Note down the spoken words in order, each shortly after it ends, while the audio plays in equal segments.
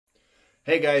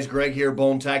Hey guys, Greg here,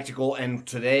 Bone Tactical, and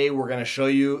today we're going to show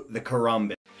you the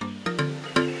Karambit.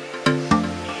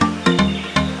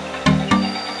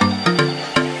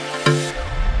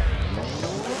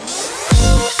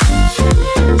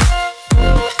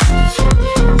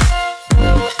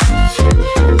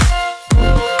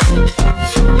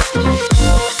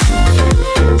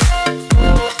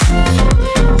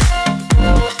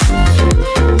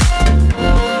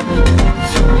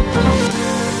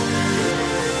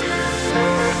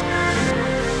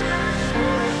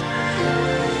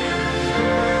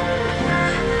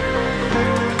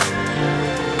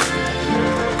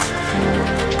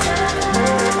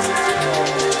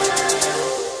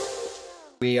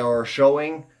 We are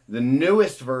showing the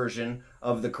newest version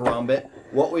of the Karambit.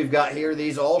 What we've got here,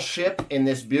 these all ship in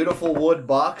this beautiful wood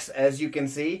box, as you can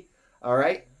see. All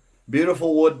right,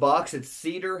 beautiful wood box. It's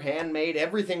cedar, handmade.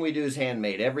 Everything we do is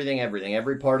handmade. Everything.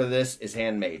 Every part of this is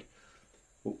handmade.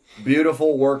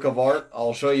 Beautiful work of art.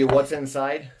 I'll show you what's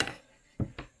inside.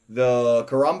 The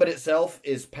Karambit itself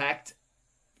is packed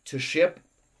to ship,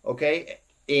 okay,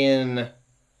 in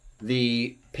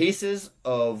the pieces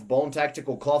of Bone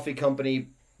Tactical Coffee Company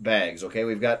bags. Okay,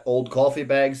 we've got old coffee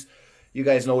bags. You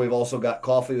guys know we've also got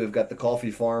coffee. We've got the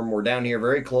coffee farm. We're down here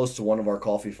very close to one of our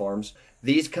coffee farms.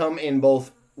 These come in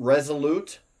both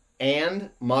Resolute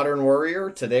and Modern Warrior.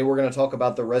 Today we're going to talk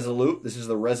about the Resolute. This is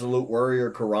the Resolute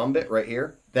Warrior Karambit right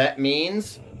here. That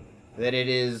means that it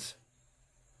is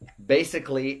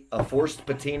basically a forced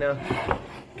patina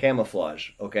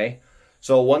camouflage, okay?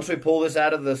 So once we pull this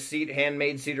out of the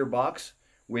handmade cedar box,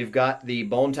 we've got the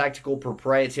Bone Tactical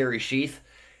proprietary sheath.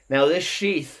 Now this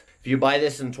sheath, if you buy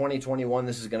this in 2021,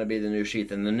 this is going to be the new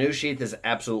sheath. And the new sheath is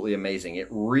absolutely amazing. It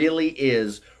really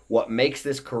is what makes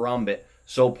this Karambit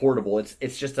so portable.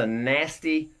 It's just a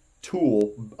nasty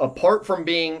tool. Apart from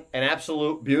being an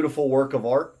absolute beautiful work of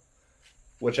art,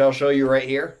 which I'll show you right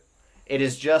here, it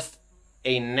is just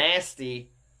a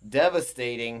nasty,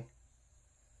 devastating,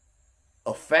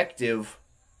 effective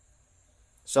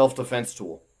self-defense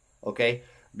tool. Okay,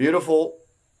 beautiful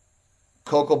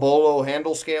Cocobolo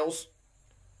handle scales,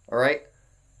 all right,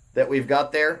 that we've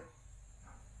got there.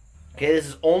 Okay, this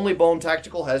is only Bone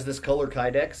Tactical has this color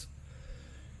Kydex.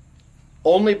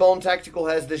 Only Bone Tactical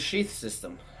has this sheath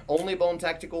system. Only Bone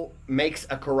Tactical makes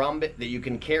a Karambit that you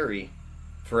can carry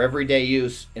for everyday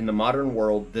use in the modern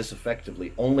world this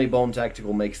effectively. Only Bone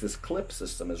Tactical makes this clip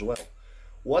system as well.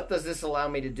 What does this allow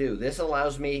me to do? This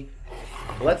allows me,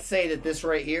 let's say that this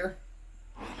right here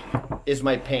is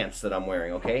my pants that I'm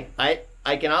wearing, okay?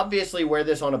 I can obviously wear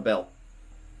this on a belt,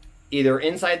 either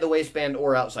inside the waistband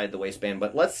or outside the waistband,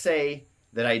 but let's say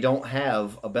that I don't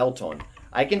have a belt on.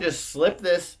 I can just slip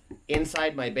this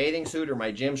inside my bathing suit or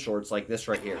my gym shorts like this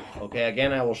right here, okay?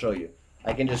 Again, I will show you.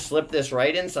 I can just slip this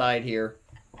right inside here,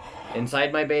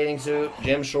 inside my bathing suit,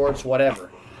 gym shorts,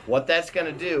 whatever. What that's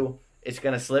going to do, it's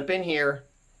going to slip in here.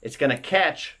 It's going to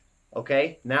catch,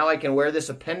 okay? Now I can wear this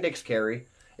appendix carry.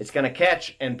 It's going to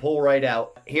catch and pull right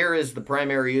out. Here is the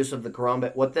primary use of the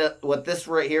Karambit. What this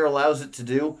right here allows it to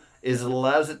do is it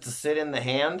allows it to sit in the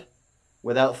hand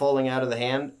without falling out of the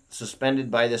hand,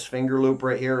 suspended by this finger loop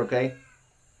right here, okay?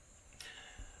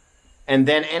 And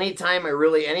then anytime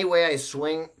any way I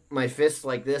swing my fist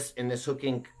like this in this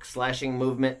hooking, slashing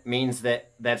movement means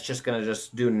that that's just going to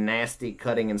just do nasty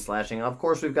cutting and slashing. Of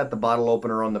course, we've got the bottle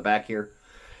opener on the back here.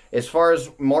 As far as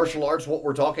martial arts, what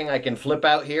we're talking, I can flip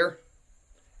out here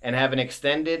and have an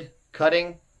extended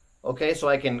cutting. Okay, so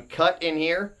I can cut in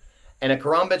here. And a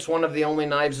Karambit's one of the only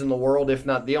knives in the world, if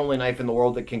not the only knife in the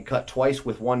world, that can cut twice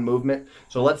with one movement.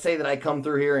 So let's say that I come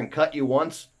through here and cut you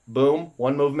once. Boom,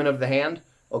 one movement of the hand.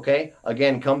 Okay,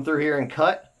 again, come through here and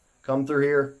cut. Come through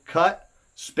here, cut.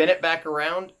 Spin it back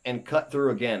around and cut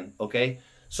through again. Okay,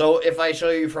 so if I show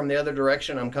you from the other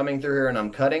direction, I'm coming through here and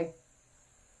I'm cutting.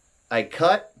 I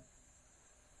cut.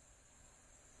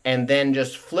 And then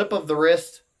just flip of the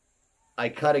wrist, I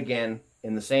cut again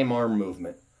in the same arm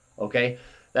movement. Okay,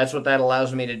 that's what that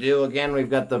allows me to do. Again, we've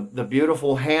got the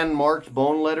beautiful hand-marked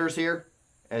bone letters here.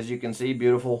 As you can see,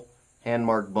 beautiful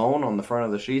hand-marked bone on the front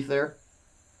of the sheath there.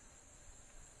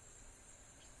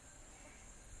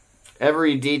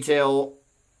 Every detail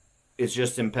is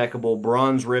just impeccable.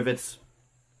 Bronze rivets,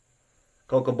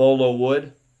 Cocobolo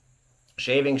wood,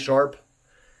 shaving sharp.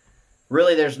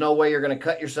 Really, there's no way you're going to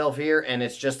cut yourself here, and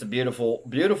it's just a beautiful,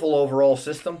 beautiful overall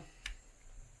system.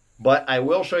 But I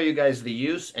will show you guys the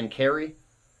use and carry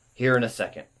here in a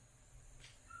second.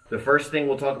 The first thing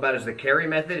we'll talk about is the carry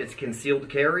method. It's concealed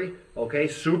carry, okay?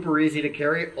 Super easy to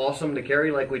carry, awesome to carry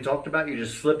like we talked about. You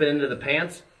just slip it into the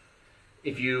pants.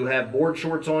 If you have board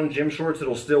shorts on, gym shorts,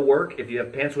 it'll still work. If you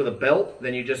have pants with a belt,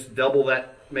 then you just double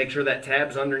that make sure that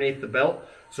tab's underneath the belt.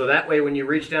 So that way when you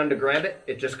reach down to grab it,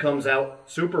 it just comes out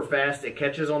super fast. It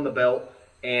catches on the belt.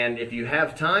 And if you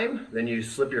have time, then you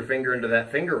slip your finger into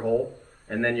that finger hole.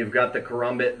 And then you've got the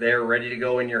karambit there ready to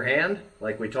go in your hand,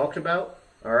 like we talked about.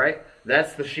 All right.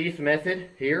 That's the sheath method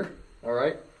here. All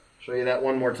right. Show you that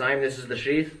one more time. This is the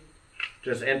sheath.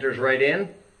 Just enters right in.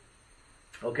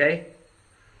 Okay.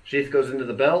 Sheath goes into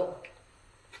the belt.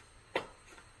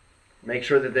 Make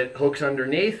sure that it hooks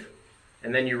underneath.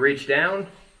 And then you reach down,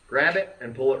 grab it,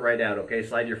 and pull it right out. Okay.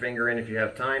 Slide your finger in if you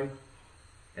have time.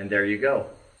 And there you go.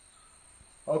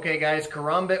 Okay guys,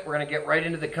 karambit, we're going to get right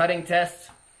into the cutting tests.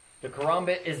 The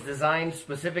karambit is designed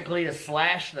specifically to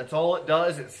slash. That's all it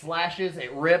does. It slashes,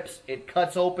 it rips, it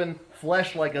cuts open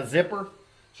flesh like a zipper.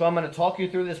 So I'm going to talk you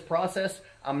through this process.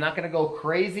 I'm not going to go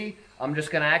crazy. I'm just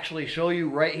going to actually show you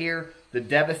right here the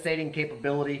devastating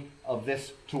capability of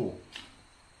this tool.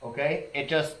 Okay,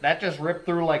 that just ripped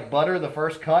through like butter the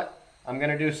first cut. I'm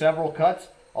going to do several cuts.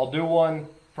 I'll do one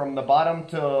from the bottom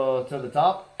to the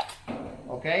top.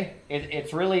 Okay,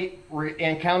 it's really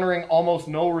encountering almost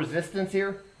no resistance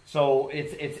here, so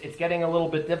it's getting a little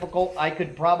bit difficult. I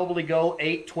could probably go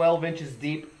 8-12 inches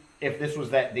deep if this was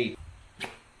that deep.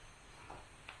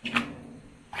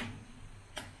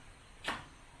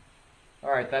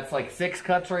 All right, that's like 6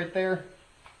 cuts right there.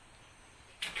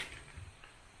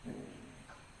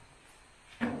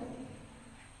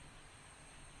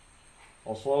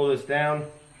 I'll slow this down.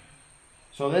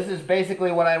 So this is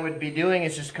basically what I would be doing,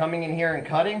 is just coming in here and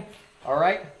cutting. All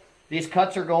right, these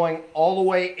cuts are going all the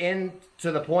way in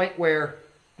to the point where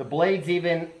the blade's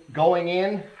even going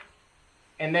in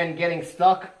and then getting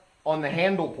stuck on the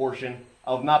handle portion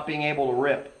of not being able to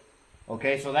rip.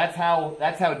 Okay, so that's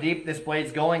how deep this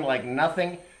blade's going, like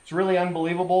nothing. It's really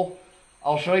unbelievable.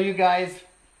 I'll show you guys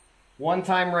one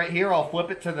time right here. I'll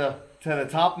flip it to the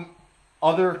top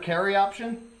other carry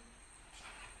option.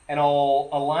 And I'll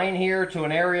align here to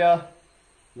an area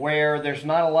where there's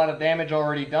not a lot of damage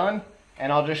already done.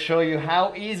 And I'll just show you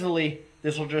how easily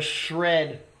this will just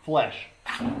shred flesh.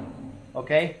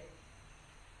 Okay?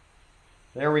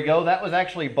 There we go. That was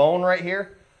actually bone right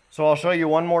here. So I'll show you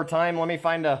one more time. Let me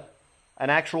find an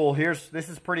actual, this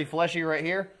is pretty fleshy right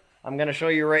here. I'm going to show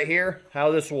you right here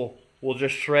how this will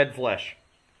just shred flesh.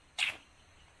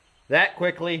 That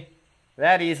quickly,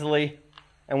 that easily,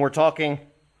 and we're talking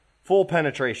full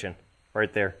penetration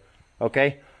right there.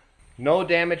 Okay, no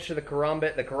damage to the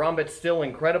karambit. The karambit's still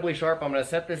incredibly sharp. I'm going to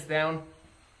set this down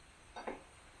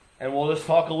and we'll just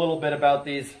talk a little bit about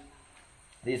these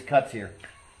cuts here.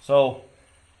 So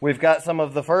we've got some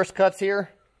of the first cuts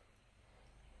here.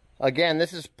 Again,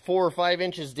 this is 4 or 5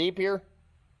 inches deep here,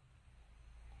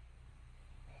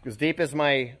 as deep as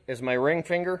my ring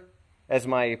finger, as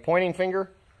my pointing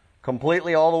finger,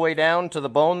 completely all the way down to the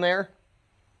bone there.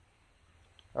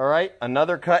 All right,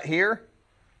 another cut here.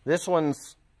 This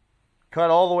one's cut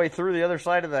all the way through the other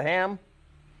side of the ham.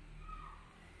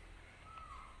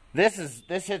 This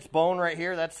hits bone right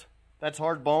here. That's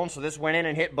hard bone, so this went in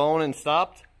and hit bone and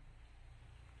stopped.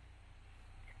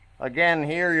 Again,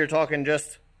 here you're talking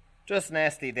just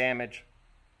nasty damage.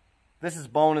 This is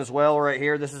bone as well right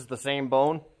here. This is the same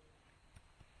bone.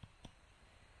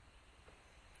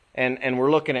 And we're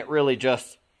looking at really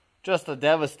just a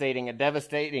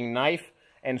devastating knife.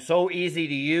 And so easy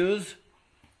to use.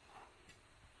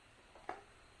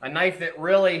 A knife that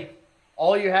really,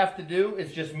 all you have to do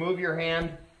is just move your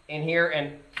hand in here,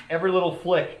 and every little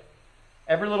flick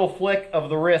of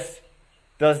the wrist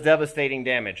does devastating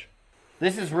damage.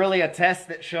 This is really a test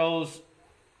that shows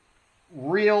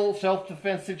real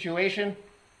self-defense situation.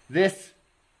 This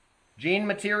jean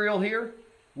material here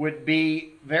would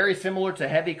be very similar to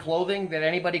heavy clothing that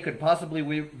anybody could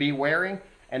possibly be wearing.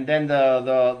 And then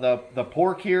the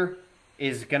pork here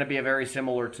is going to be very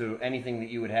similar to anything that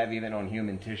you would have even on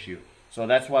human tissue. So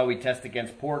that's why we test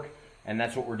against pork, and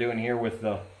that's what we're doing here with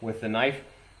the knife.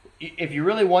 If you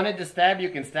really wanted to stab, you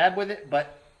can stab with it,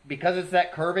 but because it's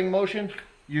that curving motion,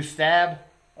 you stab,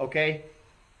 okay,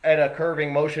 at a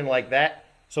curving motion like that.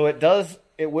 So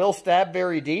it will stab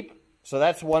very deep. So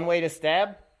that's one way to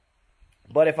stab.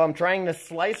 But if I'm trying to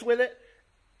slice with it,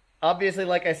 obviously,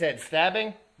 like I said,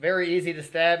 stabbing, very easy to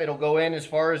stab. It'll go in as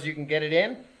far as you can get it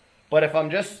in. But if I'm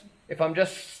just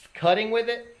cutting with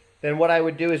it, then what I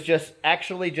would do is just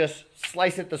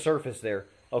slice at the surface there,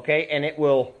 okay? And it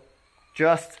will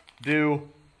just do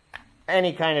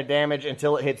any kind of damage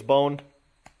until it hits bone.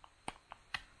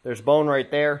 There's bone right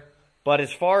there. But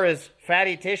as far as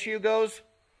fatty tissue goes,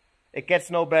 it gets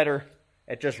no better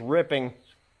at just ripping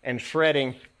and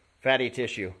shredding fatty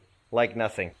tissue like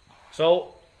nothing.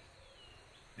 So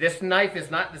this knife is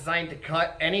not designed to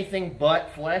cut anything but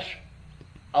flesh.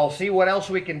 I'll see what else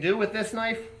we can do with this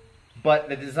knife, but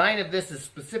the design of this is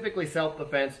specifically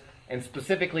self-defense and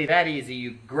specifically that easy.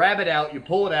 You grab it out, you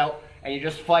pull it out, and you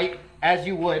just fight as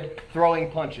you would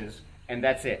throwing punches, and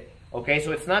that's it. Okay,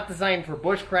 so it's not designed for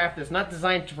bushcraft. It's not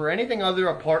designed for anything other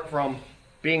apart from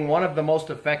being one of the most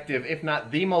effective, if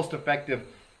not the most effective,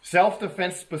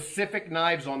 self-defense specific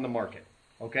knives on the market.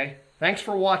 Okay, thanks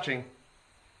for watching.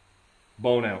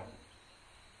 Bone out.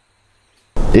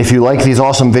 If you like these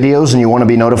awesome videos and you want to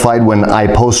be notified when I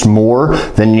post more,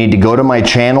 then you need to go to my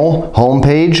channel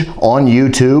homepage on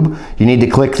YouTube. You need to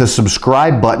click the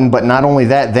subscribe button, but not only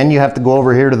that, then you have to go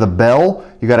over here to the bell.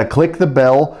 You got to click the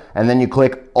bell and then you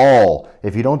click all.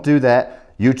 If you don't do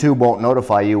that, YouTube won't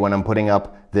notify you when I'm putting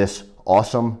up this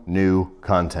awesome new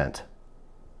content.